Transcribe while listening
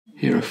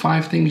Here are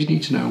 5 things you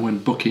need to know when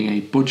booking a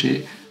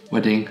budget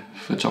wedding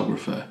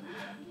photographer.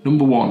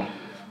 Number 1,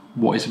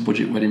 what is a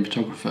budget wedding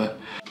photographer?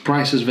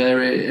 Prices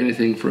vary,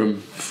 anything from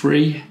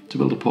free to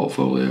build a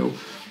portfolio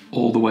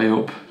all the way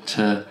up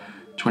to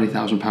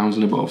 £20,000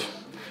 and above.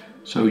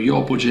 So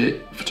your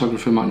budget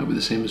photographer might not be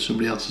the same as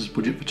somebody else's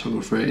budget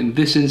photographer. In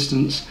this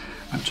instance,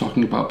 I'm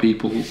talking about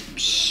people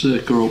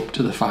circa up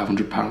to the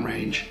 £500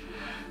 range.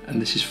 And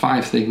this is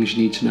 5 things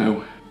you need to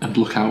know and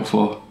look out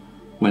for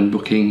when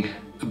booking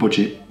a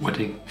budget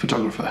wedding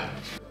photographer.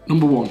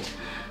 Number 1,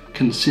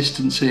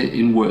 consistency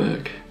in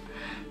work.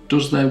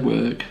 Does their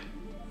work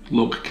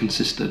look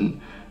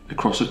consistent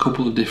across a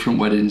couple of different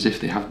weddings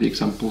if they have the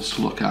examples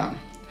to look at?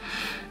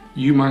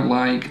 You might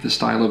like the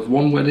style of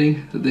one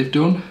wedding that they've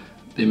done.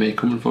 They may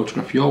come and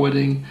photograph your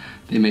wedding.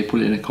 They may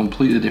put it in a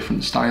completely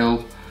different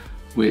style,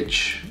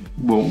 which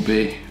won't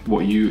be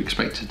what you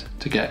expected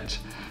to get.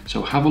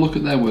 So have a look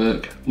at their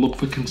work, look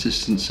for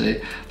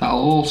consistency. That'll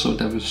also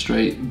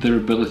demonstrate their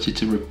ability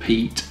to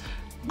repeat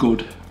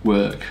good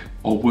work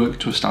or work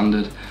to a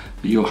standard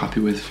that you're happy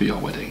with for your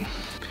wedding.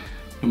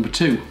 Number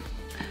 2,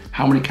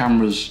 how many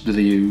cameras do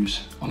they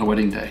use on a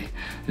wedding day?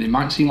 And it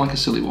might seem like a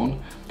silly one,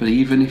 but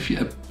even if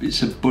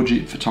it's a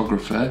budget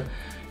photographer,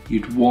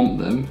 you'd want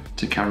them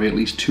to carry at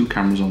least 2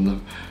 cameras on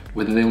them.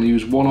 Whether they only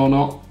use one or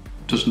not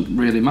doesn't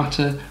really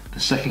matter. The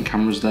second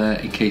camera's there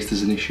in case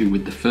there's an issue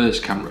with the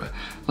first camera.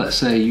 Let's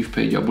say you've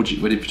paid your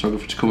budget wedding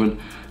photographer to come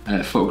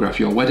and photograph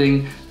your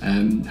wedding.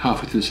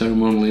 Halfway through the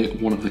ceremony,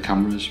 one of the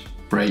cameras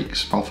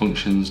breaks,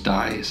 malfunctions,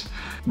 dies.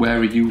 Where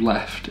are you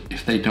left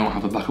if they don't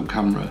have a backup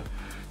camera?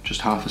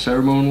 Just half the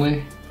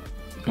ceremony?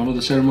 None of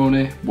the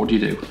ceremony? What do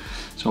you do?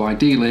 So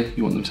ideally,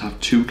 you want them to have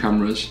 2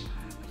 cameras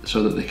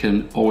so that they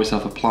can always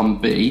have a plan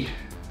B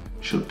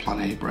should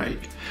plan A break.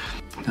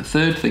 The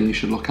third thing you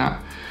should look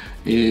at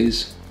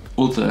is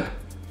other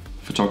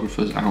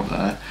photographers out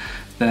there.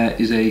 There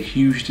is a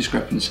huge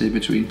discrepancy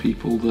between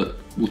people that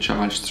will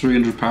charge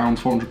 £300,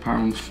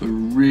 £400 for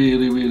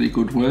really, really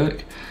good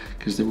work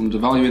because they're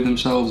undervaluing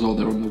themselves or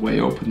they're on the way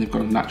up and they've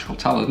got a natural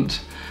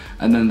talent.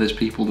 And then there's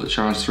people that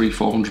charge £300,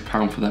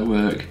 £400 for their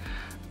work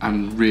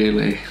and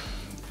really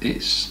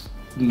it's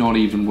not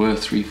even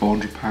worth £300,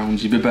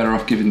 £400. You'd be better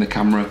off giving the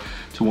camera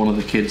to one of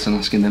the kids and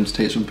asking them to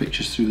take some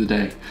pictures through the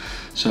day.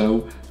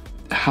 So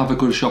have a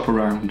good shop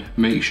around,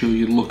 make sure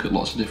you look at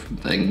lots of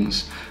different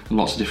things and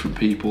lots of different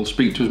people,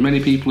 speak to as many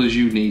people as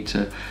you need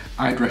to.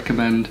 I'd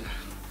recommend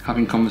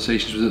having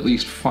conversations with at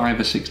least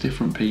 5 or 6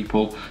 different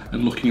people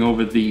and looking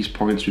over these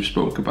points we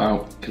spoke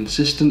about.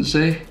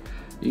 Consistency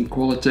in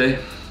quality,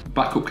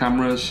 backup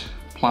cameras,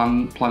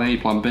 plan A,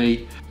 plan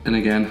B, and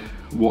again,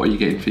 what are you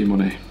getting for your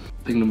money?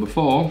 Thing number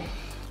 4,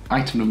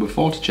 item number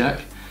 4 to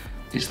check,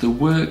 is the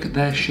work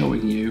they're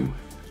showing you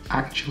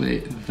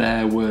actually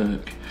their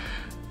work.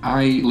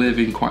 I live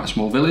in quite a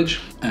small village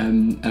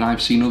and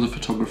I've seen other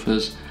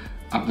photographers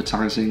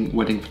advertising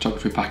wedding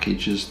photography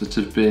packages that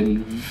have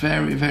been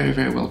very, very,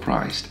 very well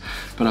priced.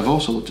 But I've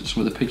also looked at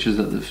some of the pictures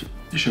that they've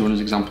shown as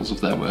examples of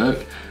their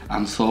work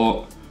and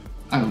thought,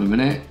 hang on a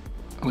minute,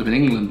 I live in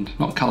England,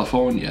 not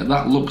California.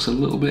 That looks a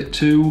little bit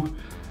too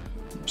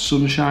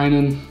sunshine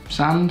and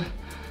sand.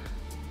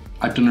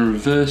 I've done a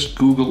reverse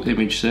Google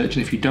image search,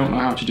 and if you don't know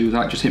how to do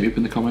that, just hit me up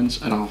in the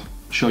comments and I'll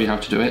show you how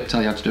to do it,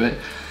 tell you how to do it.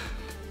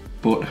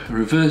 But a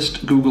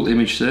reversed Google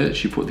image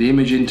search, you put the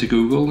image into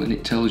Google and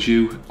it tells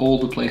you all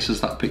the places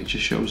that picture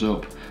shows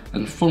up.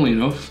 And funnily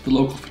enough, the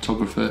local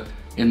photographer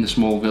in the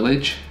small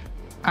village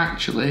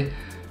actually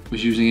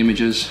was using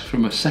images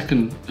from a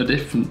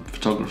different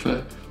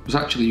photographer, was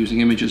actually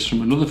using images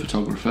from another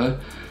photographer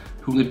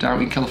who lived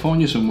out in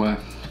California somewhere,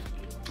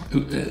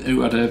 who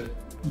had a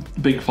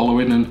big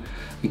following and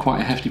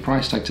quite a hefty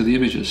price tag to the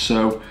images.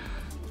 So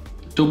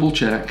double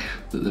check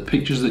that the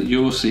pictures that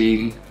you're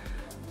seeing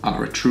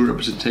are a true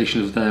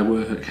representation of their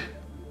work.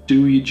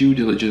 Do your due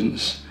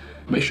diligence,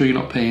 make sure you're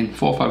not paying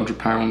 £400 or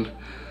 £500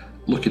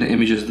 looking at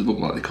images that look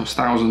like they cost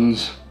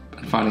thousands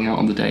and finding out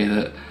on the day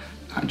that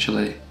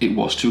actually it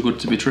was too good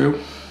to be true.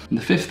 And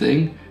the fifth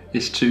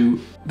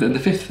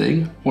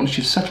thing once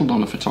you've settled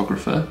on a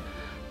photographer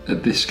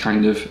at this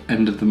kind of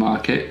end of the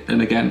market,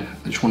 and again,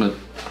 I just want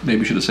to,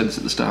 maybe should have said this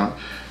at the start,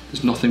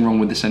 there's nothing wrong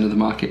with this end of the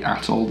market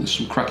at all. There's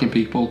some cracking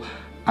people.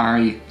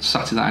 I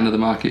sat at that end of the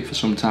market for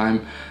some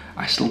time.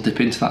 I still dip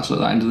into that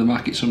end of the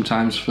market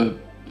sometimes for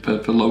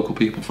local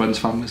people, friends,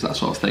 families, that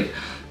sort of thing.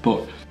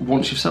 But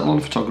once you've settled on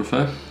a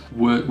photographer,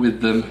 work with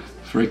them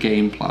for a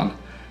game plan.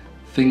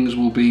 Things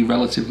will be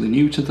relatively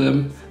new to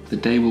them. The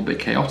day will be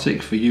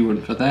chaotic for you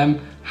and for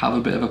them. Have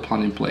a bit of a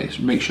plan in place.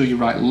 Make sure you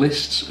write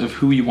lists of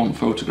who you want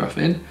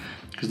photographing,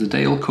 because the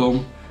day will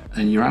come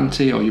and your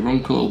auntie or your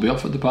uncle will be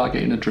off at the bar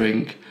getting a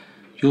drink.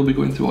 You'll be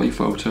going through all your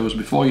photos.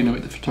 Before you know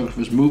it, the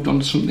photographer's moved on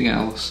to something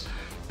else.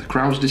 The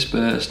crowd's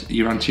dispersed,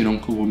 your auntie and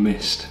uncle were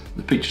missed.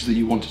 The pictures that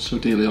you wanted so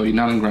dearly, or your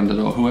nan and granddad,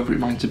 or whoever it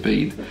might have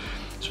been.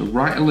 So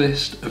write a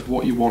list of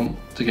what you want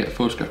to get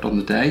photographed on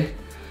the day,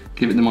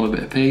 give it them on a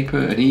bit of paper,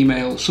 an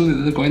email, something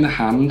that they've got in their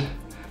hand,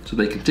 so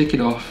they can tick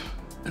it off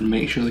and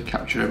make sure they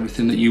capture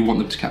everything that you want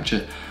them to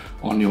capture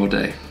on your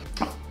day.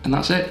 And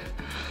that's it.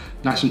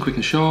 Nice and quick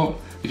and short.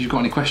 If you've got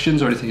any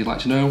questions or anything you'd like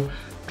to know,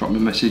 drop me a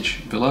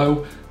message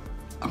below.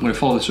 I'm going to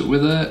follow this up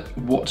with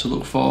what to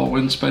look for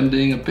when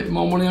spending a bit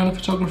more money on a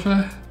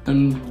photographer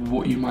and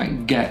what you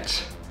might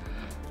get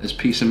as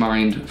peace of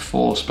mind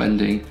for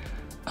spending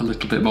a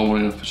little bit more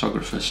money on a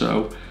photographer.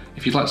 So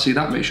if you'd like to see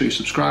that, make sure you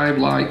subscribe,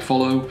 like,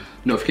 follow,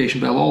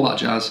 notification bell, all that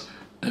jazz.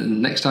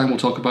 And next time we'll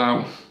talk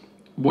about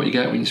what you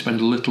get when you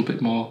spend a little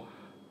bit more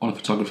on a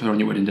photographer on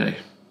your wedding day.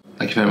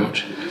 Thank you very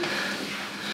much.